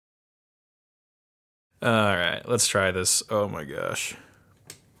Alright, let's try this. Oh my gosh.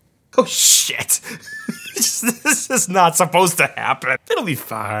 Oh shit! This is not supposed to happen. It'll be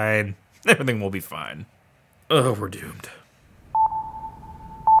fine. Everything will be fine. Oh, we're doomed.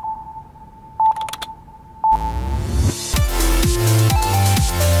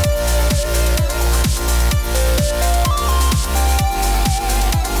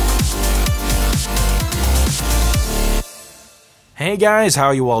 Hey guys,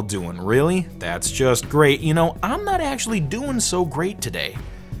 how you all doing? Really? That's just great. You know, I'm not actually doing so great today.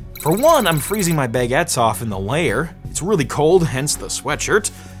 For one, I'm freezing my baguettes off in the lair. It's really cold, hence the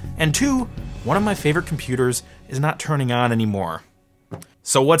sweatshirt. And two, one of my favorite computers is not turning on anymore.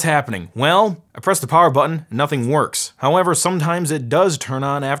 So what's happening? Well, I press the power button and nothing works. However, sometimes it does turn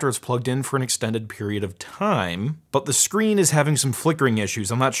on after it's plugged in for an extended period of time, but the screen is having some flickering issues.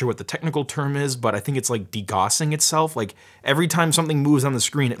 I'm not sure what the technical term is, but I think it's like degaussing itself. Like every time something moves on the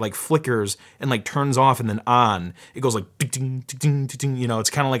screen, it like flickers and like turns off and then on. It goes like ding, ding, ding, ding, you know, it's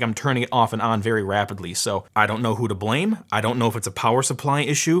kind of like I'm turning it off and on very rapidly. So I don't know who to blame. I don't know if it's a power supply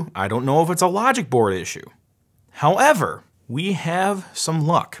issue. I don't know if it's a logic board issue. However, we have some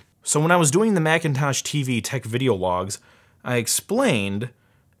luck. So when I was doing the Macintosh TV tech video logs, I explained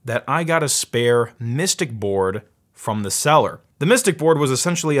that I got a spare Mystic board from the seller. The Mystic board was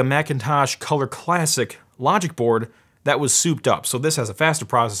essentially a Macintosh Color Classic logic board that was souped up. So this has a faster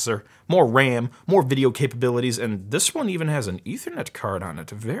processor, more RAM, more video capabilities, and this one even has an Ethernet card on it.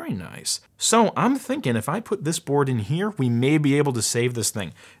 Very nice. So I'm thinking if I put this board in here, we may be able to save this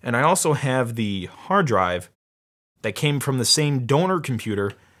thing. And I also have the hard drive that came from the same donor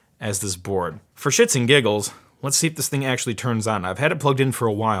computer as this board. For shits and giggles, let's see if this thing actually turns on. I've had it plugged in for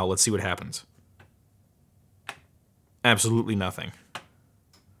a while. Let's see what happens. Absolutely nothing.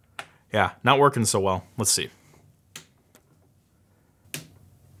 Yeah, not working so well. Let's see.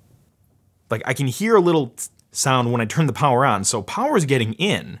 Like, I can hear a little sound when I turn the power on, so power is getting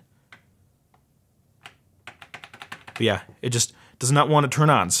in. But yeah, it just does not want to turn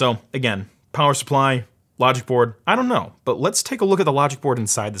on. So, again, power supply, logic board, I don't know, but let's take a look at the logic board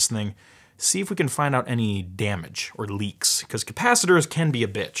inside this thing, see if we can find out any damage or leaks, because capacitors can be a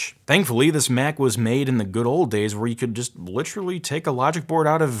bitch. Thankfully, this Mac was made in the good old days where you could just literally take a logic board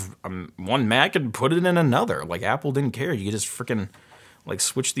out of one Mac and put it in another. Like, Apple didn't care. You could just freaking, like,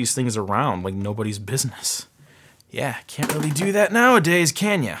 switch these things around like nobody's business. Yeah, can't really do that nowadays,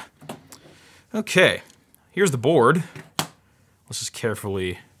 can ya? Okay, here's the board. Let's just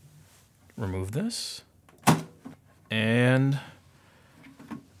carefully remove this. And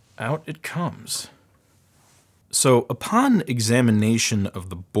out it comes. So upon examination of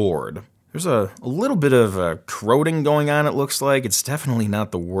the board, there's a little bit of corroding going on, it looks like. It's definitely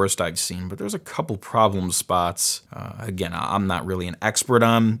not the worst I've seen, but there's a couple problem spots. Again, I'm not really an expert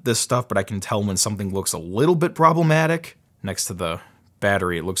on this stuff, but I can tell when something looks a little bit problematic. Next to the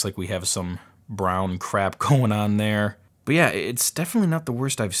battery, it looks like we have some brown crap going on there. But yeah, it's definitely not the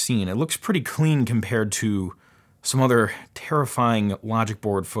worst I've seen. It looks pretty clean compared to some other terrifying logic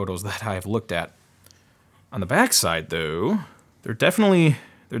board photos that I've looked at. On the back side, though, there definitely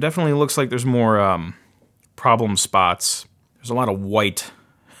looks like there's more problem spots. There's a lot of white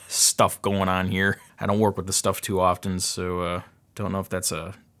stuff going on here. I don't work with this stuff too often, so don't know if that's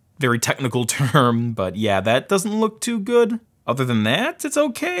a very technical term, but yeah, that doesn't look too good. Other than that, it's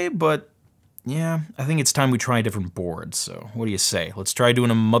okay, but yeah, I think it's time we try a different board, so what do you say? Let's try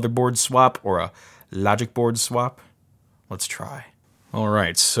doing a motherboard swap or a logic board swap? Let's try. All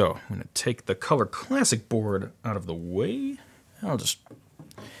right, so I'm gonna take the Color Classic board out of the way. I'll just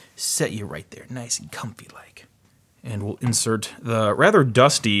set you right there, nice and comfy like. And we'll insert the rather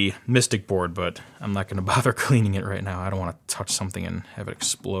dusty Mystic board, but I'm not gonna bother cleaning it right now. I don't wanna touch something and have it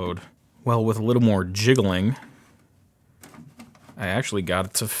explode. Well, with a little more jiggling, I actually got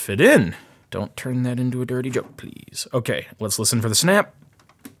it to fit in. Don't turn that into a dirty joke, please. Okay, let's listen for the snap.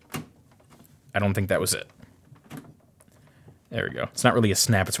 I don't think that was it. There we go. It's not really a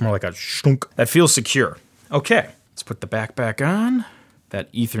snap, it's more like a shunk. That feels secure. Okay, let's put the back on. That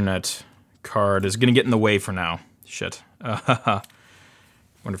Ethernet card is gonna get in the way for now. Shit. Wonder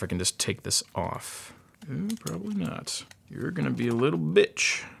if I can just take this off. Probably not. You're gonna be a little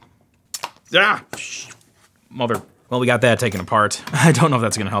bitch. Ah! Mother. Well, we got that taken apart. I don't know if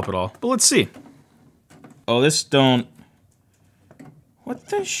that's gonna help at all, but let's see. Oh, this don't... What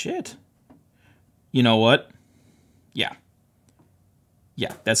the shit? You know what? Yeah.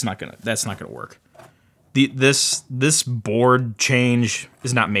 Yeah, that's not gonna work. This board change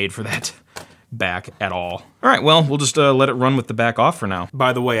is not made for that back at all. All right, well, we'll just let it run with the back off for now.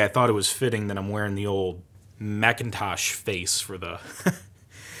 By the way, I thought it was fitting that I'm wearing the old Macintosh face for the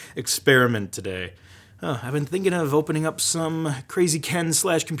experiment today. I've been thinking of opening up some Krazy Ken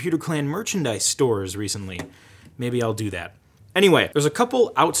 / Computer Clan merchandise stores recently. Maybe I'll do that. Anyway, there's a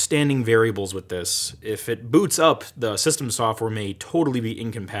couple outstanding variables with this. If it boots up, the system software may totally be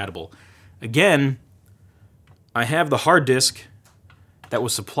incompatible. Again, I have the hard disk that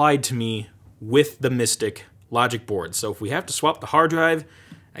was supplied to me with the Mystic logic board. So if we have to swap the hard drive,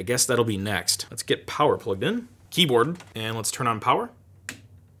 I guess that'll be next. Let's get power plugged in, keyboard, and let's turn on power.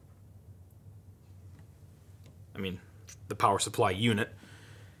 I mean, the power supply unit.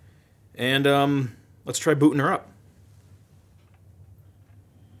 And let's try booting her up.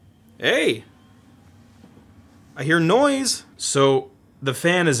 Hey! I hear noise! So, the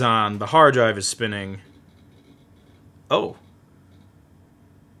fan is on, the hard drive is spinning. Oh.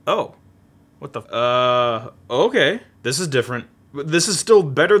 Oh. What the okay. This is different. This is still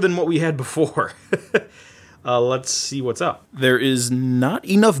better than what we had before. Let's see what's up. There is not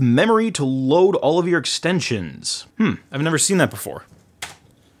enough memory to load all of your extensions. I've never seen that before.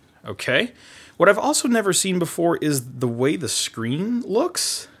 Okay. What I've also never seen before is the way the screen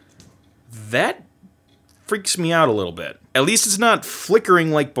looks. That freaks me out a little bit. At least it's not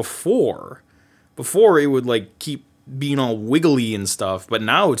flickering like before. Before it would like keep being all wiggly and stuff, but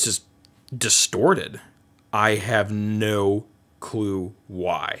now it's just distorted. I have no clue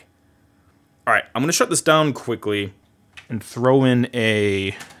why. Alright, I'm gonna shut this down quickly and throw in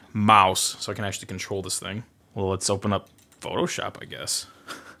a mouse so I can actually control this thing. Well, let's open up Photoshop, I guess.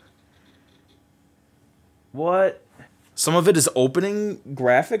 What? Some of it is opening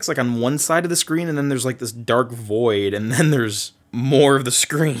graphics, like on one side of the screen, and then there's like this dark void, and then there's more of the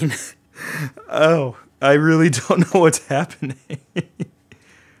screen. Oh, I really don't know what's happening.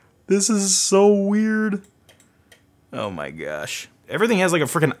 This is so weird. Oh my gosh. Everything has like a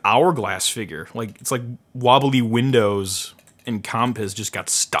freaking hourglass figure. Like, it's like wobbly windows and Compass just got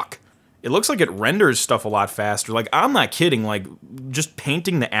stuck. It looks like it renders stuff a lot faster. Like, I'm not kidding. Like, just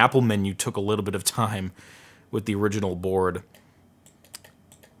painting the Apple menu took a little bit of time with the original board.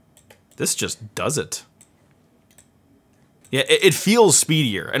 This just does it. Yeah, it feels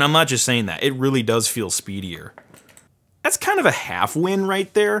speedier, and I'm not just saying that. It really does feel speedier. That's kind of a half win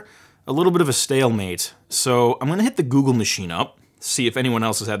right there. A little bit of a stalemate. So I'm gonna hit the Google machine up, see if anyone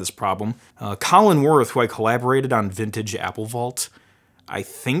else has had this problem. Colin Worth, who I collaborated on Vintage Apple Vault, I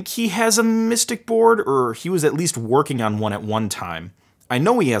think he has a Mystic board, or he was at least working on one at one time. I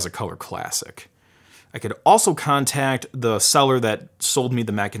know he has a Color Classic. I could also contact the seller that sold me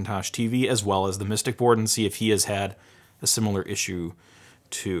the Macintosh TV as well as the Mystic board and see if he has had a similar issue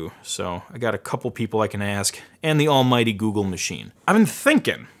too. So I got a couple people I can ask, and the almighty Google machine. I've been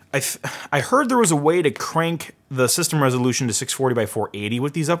thinking, I heard there was a way to crank the system resolution to 640 by 480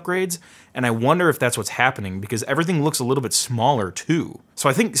 with these upgrades, and I wonder if that's what's happening because everything looks a little bit smaller too. So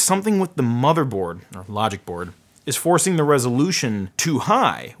I think something with the motherboard, or logic board, is forcing the resolution too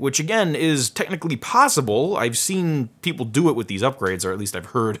high, which again is technically possible. I've seen people do it with these upgrades, or at least I've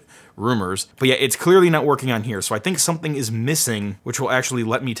heard rumors. But yeah, it's clearly not working on here, so I think something is missing, which will actually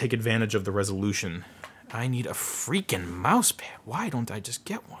let me take advantage of the resolution. I need a freaking mouse pad. Why don't I just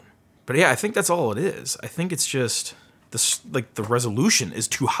get one? But yeah, I think that's all it is. I think it's just the resolution is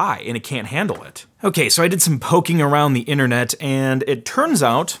too high and it can't handle it. Okay, so I did some poking around the internet, and it turns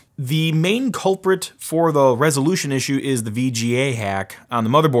out the main culprit for the resolution issue is the VGA hack on the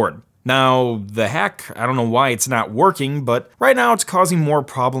motherboard. Now, the hack, I don't know why it's not working, but right now it's causing more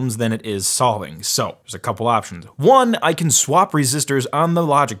problems than it is solving. So, there's a couple options. One, I can swap resistors on the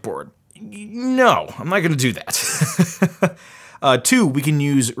logic board. No, I'm not gonna do that. Two, we can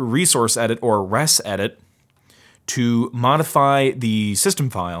use resource edit or res edit to modify the system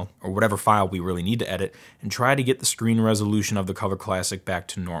file, or whatever file we really need to edit, and try to get the screen resolution of the Color Classic back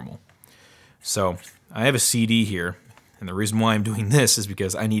to normal. So, I have a CD here, and the reason why I'm doing this is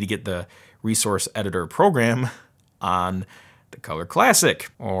because I need to get the resource editor program on the Color Classic,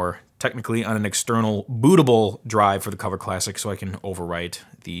 or technically on an external bootable drive for the Color Classic so I can overwrite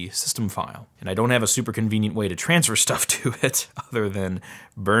the system file. And I don't have a super convenient way to transfer stuff to it other than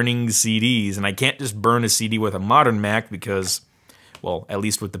burning CDs, and I can't just burn a CD with a modern Mac because, well, at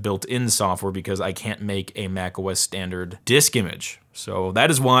least with the built-in software, because I can't make a macOS standard disk image. So that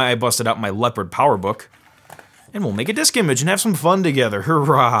is why I busted out my Leopard PowerBook, and we'll make a disk image and have some fun together,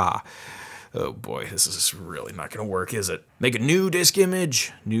 hurrah! Oh boy, this is really not gonna work, is it? Make a new disk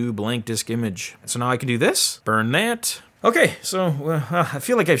image, new blank disk image. So now I can do this, burn that. Okay, so I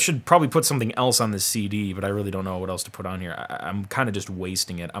feel like I should probably put something else on this CD, but I really don't know what else to put on here. I'm kind of just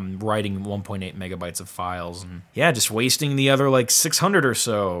wasting it. I'm writing 1.8 megabytes of files, and yeah, just wasting the other like 600 or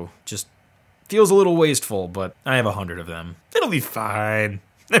so. Just feels a little wasteful, but I have 100 of them. It'll be fine.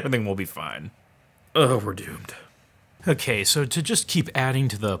 Everything will be fine. Oh, we're doomed. Okay, so to just keep adding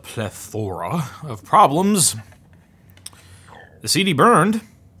to the plethora of problems, the CD burned,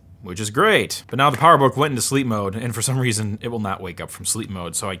 which is great. But now the PowerBook went into sleep mode, and for some reason, it will not wake up from sleep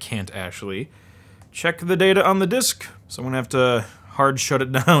mode, so I can't actually check the data on the disk. So I'm gonna have to hard shut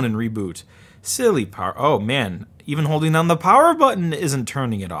it down and reboot. Silly power. Oh man, even holding down the power button isn't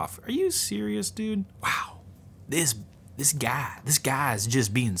turning it off. Are you serious, dude? Wow, this guy is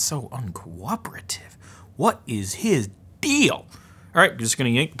just being so uncooperative. What is his deal? All right, just gonna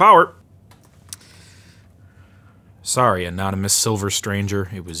yank the power. Sorry, anonymous silver stranger.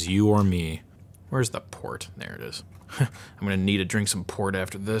 It was you or me. Where's the port? There it is. I'm gonna need to drink some port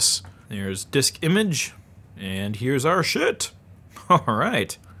after this. There's disk image, and here's our shit. All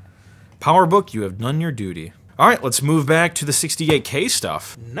right. PowerBook, you have done your duty. All right, let's move back to the 68K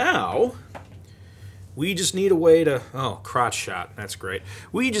stuff. Now, we just need a way to, oh, crotch shot, that's great.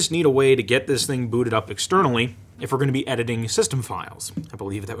 We just need a way to get this thing booted up externally if we're gonna be editing system files. I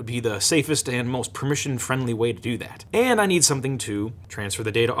believe that would be the safest and most permission-friendly way to do that. And I need something to transfer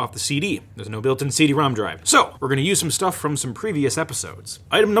the data off the CD. There's no built-in CD-ROM drive. So, we're gonna use some stuff from some previous episodes.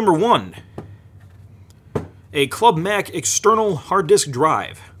 Item number 1, a Club Mac external hard disk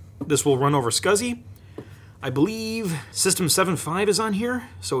drive. This will run over SCSI. I believe System 7.5 is on here,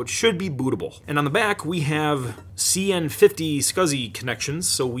 so it should be bootable. And on the back, we have CN50 SCSI connections,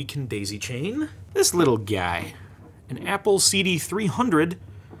 so we can daisy chain this little guy. An Apple CD300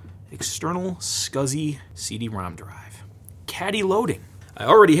 external SCSI CD-ROM drive. Caddy loading. I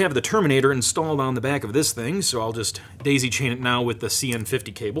already have the Terminator installed on the back of this thing, so I'll just daisy chain it now with the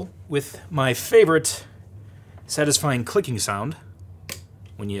CN50 cable. With my favorite satisfying clicking sound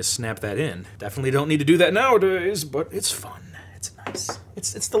when you snap that in. Definitely don't need to do that nowadays, but it's fun. It's nice.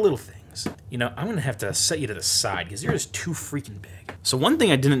 It's the little things. You know, I'm gonna have to set you to the side because you're just too freaking big. So one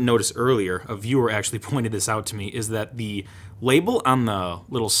thing I didn't notice earlier, a viewer actually pointed this out to me, is that the label on the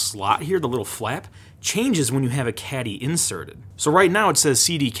little slot here, the little flap, changes when you have a caddy inserted. So right now it says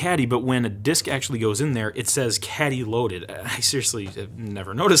CD caddy, but when a disk actually goes in there, it says caddy loaded. I seriously have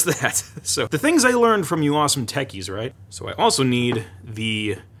never noticed that. So the things I learned from you awesome techies, right? So I also need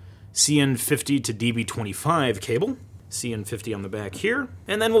the CN50 to DB25 cable, CN50 on the back here,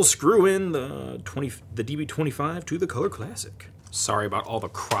 and then we'll screw in the DB25 to the Color Classic. Sorry about all the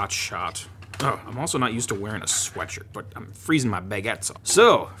crotch shot. Oh, I'm also not used to wearing a sweatshirt, but I'm freezing my baguettes off.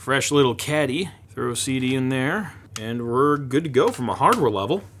 So, fresh little caddy, throw a CD in there, and we're good to go from a hardware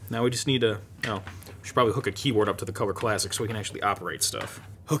level. Now we just need to, oh, we should probably hook a keyboard up to the Color Classic so we can actually operate stuff.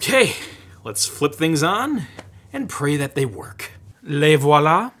 Okay, let's flip things on and pray that they work. Les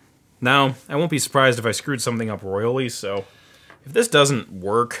voila. Now, I won't be surprised if I screwed something up royally, so if this doesn't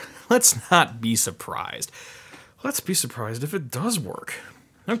work, let's not be surprised. Let's be surprised if it does work.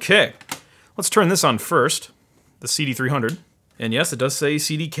 Okay, let's turn this on first, the CD300. And yes, it does say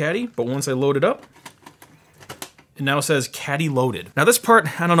CD caddy, but once I load it up, it now says caddy loaded. Now this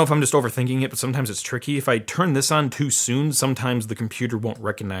part, I don't know if I'm just overthinking it, but sometimes it's tricky. If I turn this on too soon, sometimes the computer won't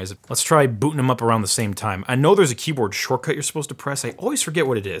recognize it. Let's try booting them up around the same time. I know there's a keyboard shortcut you're supposed to press. I always forget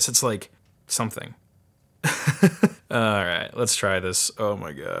what it is. It's like something. All right, let's try this. Oh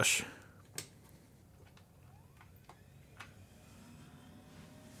my gosh.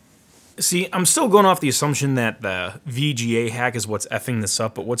 See, I'm still going off the assumption that the VGA hack is what's effing this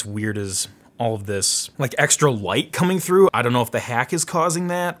up, but what's weird is all of this, like, extra light coming through. I don't know if the hack is causing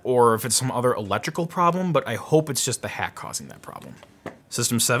that, or if it's some other electrical problem, but I hope it's just the hack causing that problem.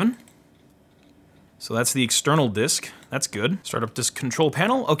 System 7. So that's the external disk. That's good. Startup disk control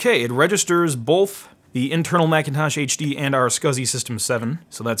panel. Okay, it registers both the internal Macintosh HD and our SCSI System 7,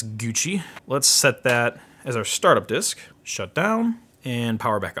 so that's Gucci. Let's set that as our startup disk. Shut down, and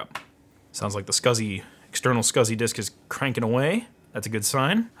power back up. Sounds like the SCSI, external SCSI disk is cranking away. That's a good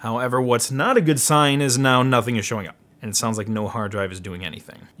sign. However, what's not a good sign is now nothing is showing up. And it sounds like no hard drive is doing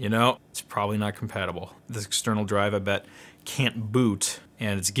anything. You know, it's probably not compatible. This external drive, I bet, can't boot.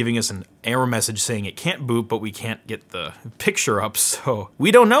 And it's giving us an error message saying it can't boot, but we can't get the picture up, so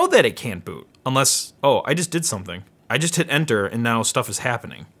we don't know that it can't boot. Unless, oh, I just did something. I just hit enter and now stuff is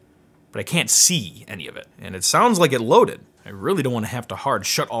happening. But I can't see any of it. And it sounds like it loaded. I really don't want to have to hard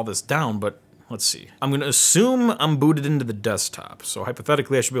shut all this down, but let's see. I'm going to assume I'm booted into the desktop. So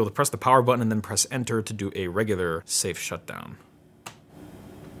hypothetically, I should be able to press the power button and then press enter to do a regular safe shutdown.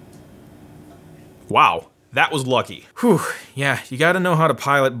 Wow, that was lucky. Whew, yeah, you got to know how to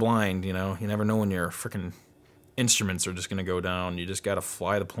pilot blind, you know? You never know when your frickin' instruments are just going to go down. You just got to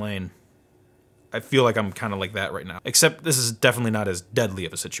fly the plane. I feel like I'm kind of like that right now. Except this is definitely not as deadly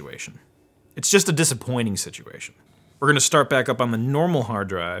of a situation. It's just a disappointing situation. We're gonna start back up on the normal hard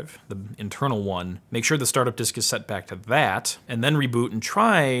drive, the internal one, make sure the startup disk is set back to that, and then reboot and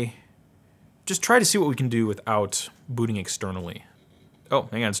just try to see what we can do without booting externally. Oh,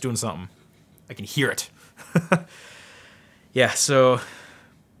 hang on, it's doing something. I can hear it. Yeah,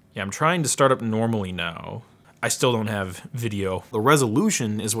 I'm trying to start up normally now. I still don't have video. The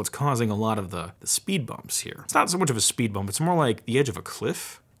resolution is what's causing a lot of the speed bumps here. It's not so much of a speed bump, it's more like the edge of a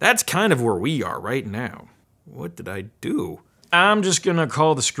cliff. That's kind of where we are right now. What did I do? I'm just gonna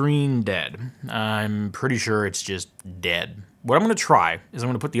call the screen dead. I'm pretty sure it's just dead. What I'm gonna try is I'm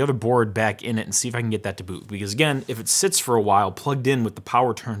gonna put the other board back in it and see if I can get that to boot. Because again, if it sits for a while plugged in with the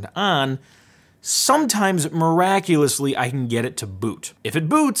power turned on, sometimes miraculously I can get it to boot. If it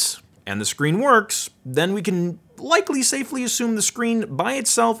boots and the screen works, then we can likely safely assume the screen by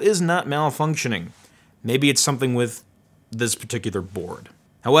itself is not malfunctioning. Maybe it's something with this particular board.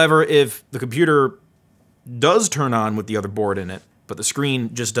 However, if the computer does turn on with the other board in it, but the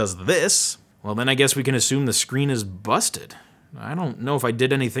screen just does this, well then I guess we can assume the screen is busted. I don't know if I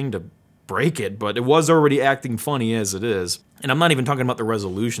did anything to break it, but it was already acting funny as it is. And I'm not even talking about the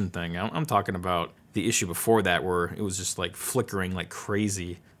resolution thing. I'm talking about the issue before that where it was just like flickering like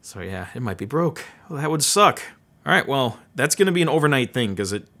crazy. So yeah, it might be broke. Well, that would suck. All right, well, that's gonna be an overnight thing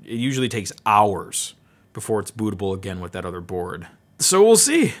because it usually takes hours before it's bootable again with that other board. So we'll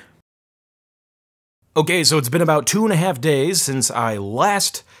see. Okay, so it's been about 2.5 days since I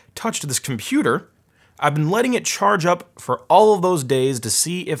last touched this computer. I've been letting it charge up for all of those days to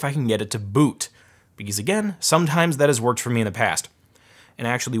see if I can get it to boot. Because again, sometimes that has worked for me in the past. And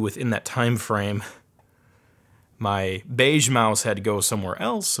actually within that time frame, my beige mouse had to go somewhere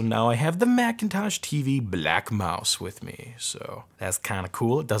else, so now I have the Macintosh TV black mouse with me. So that's kind of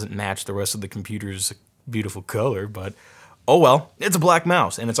cool. It doesn't match the rest of the computer's beautiful color, but oh well, it's a black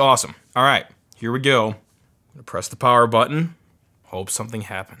mouse and it's awesome. All right, here we go. I'm gonna press the power button. Hope something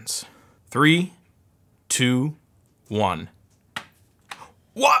happens. 3, 2, 1.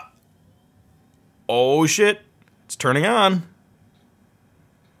 What? Oh shit, it's turning on.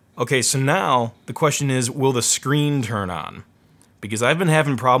 Okay, so now the question is, will the screen turn on? Because I've been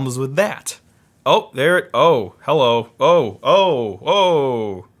having problems with that. Oh, there it, oh, hello,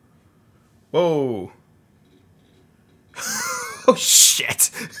 oh, whoa. Oh shit.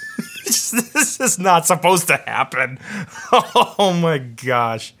 This is not supposed to happen. Oh my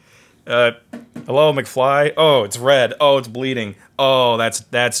gosh. Hello, McFly. Oh, it's red. Oh, it's bleeding. Oh,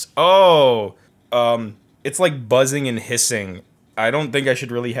 it's like buzzing and hissing. I don't think I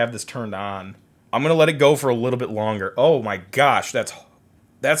should really have this turned on. I'm gonna let it go for a little bit longer. Oh my gosh,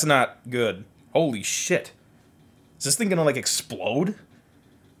 that's not good. Holy shit. Is this thing gonna like explode?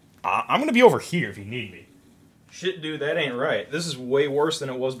 I'm gonna be over here if you need me. Shit, dude, that ain't right. This is way worse than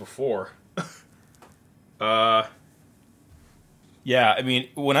it was before. Yeah, I mean,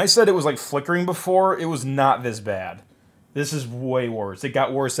 when I said it was like flickering before, it was not this bad. This is way worse. It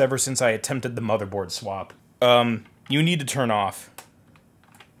got worse ever since I attempted the motherboard swap. You need to turn off.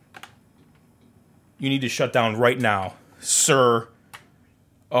 You need to shut down right now, sir.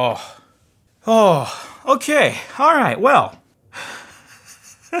 Oh, okay, all right, well.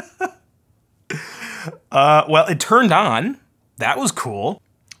 Well, it turned on. That was cool.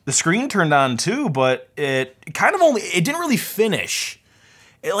 The screen turned on too, but it didn't really finish.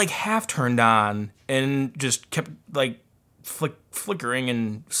 It like half turned on and just kept like flickering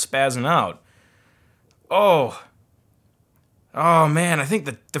and spazzing out. Oh man, I think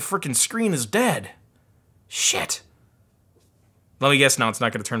the frickin' screen is dead. Shit. Let me guess now it's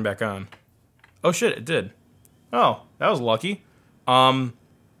not gonna turn back on. Oh shit, it did. Oh, that was lucky.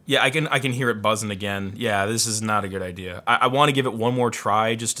 Yeah, I can hear it buzzing again. Yeah, this is not a good idea. I want to give it one more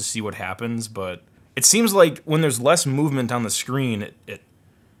try just to see what happens, but it seems like when there's less movement on the screen, it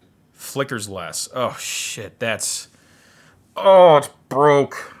flickers less. Oh shit, oh, it's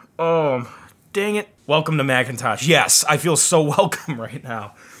broke. Oh, dang it. Welcome to Macintosh. Yes, I feel so welcome right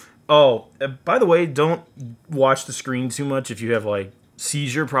now. Oh, by the way, don't watch the screen too much if you have like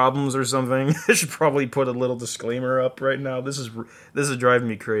seizure problems or something. I should probably put a little disclaimer up right now. This is driving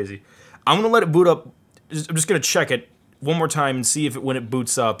me crazy. I'm gonna let it boot up. I'm just gonna check it one more time and see if when it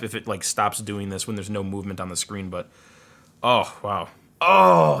boots up, if it like stops doing this when there's no movement on the screen. But oh wow.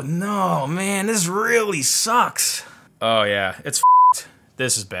 Oh no, man, this really sucks. Oh yeah, it's f***ed.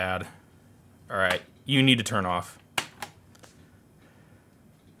 This is bad. All right, you need to turn off.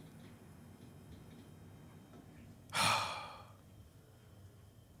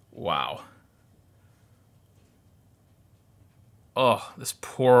 Wow. Oh, this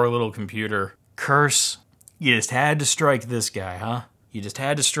poor little computer. Curse. You just had to strike this guy, huh? You just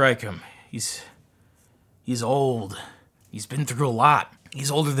had to strike him. He's He's old. He's been through a lot. He's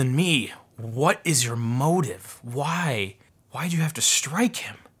older than me. What is your motive? Why? Why'd you have to strike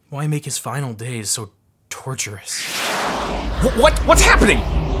him? Why make his final days so torturous? What's happening?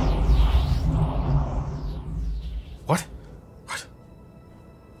 What?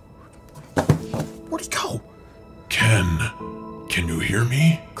 Where'd he go? Ken, can you hear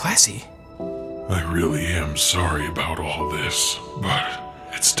me? Classy. I really am sorry about all this, but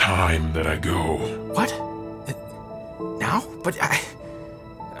it's time that I go. What? Now? But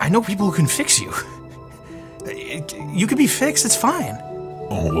I know people who can fix you. You could be fixed, it's fine.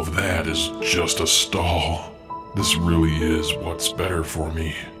 All of that is just a stall. This really is what's better for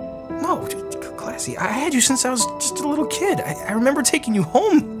me. No, Classy, I had you since I was just a little kid. I remember taking you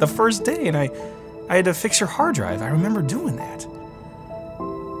home the first day, and I had to fix your hard drive. I remember doing that.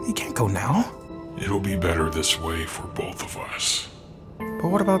 You can't go now. It'll be better this way for both of us. But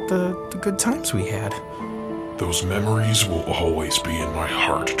what about the good times we had? Those memories will always be in my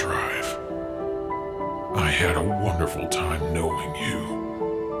hard drive. I had a wonderful time knowing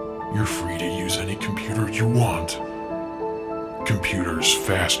you. You're free to use any computer you want. Computers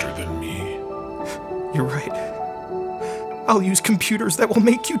faster than me. You're right. I'll use computers that will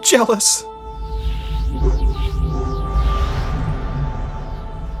make you jealous.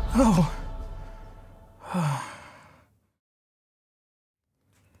 Oh.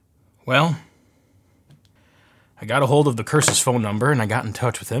 Well, I got a hold of the curse's phone number and I got in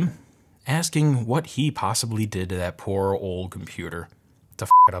touch with him, asking what he possibly did to that poor old computer to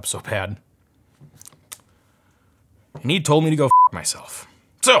f it up so bad. And he told me to go f myself.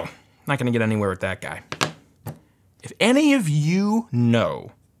 So, not gonna get anywhere with that guy. If any of you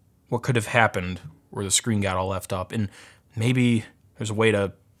know what could have happened where the screen got all left up, and maybe there's a way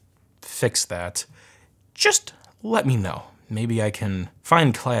to fix that, just let me know. Maybe I can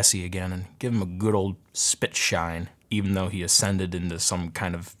find Classy again and give him a good old spit shine, even though he ascended into some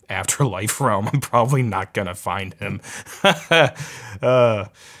kind of afterlife realm. I'm probably not gonna find him. Oh,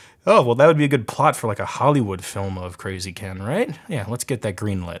 well, that would be a good plot for like a Hollywood film of Krazy Ken, right? Yeah, let's get that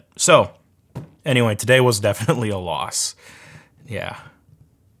greenlit. So, anyway, today was definitely a loss. Yeah,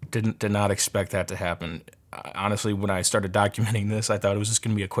 did not expect that to happen. Honestly, when I started documenting this, I thought it was just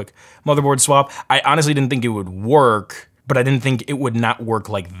gonna be a quick motherboard swap. I honestly didn't think it would work, but I didn't think it would not work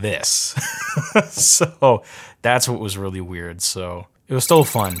like this. So that's what was really weird. So it was still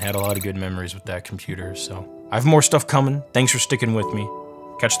fun. Had a lot of good memories with that computer. So I have more stuff coming. Thanks for sticking with me.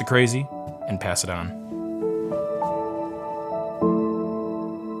 Catch the crazy and pass it on.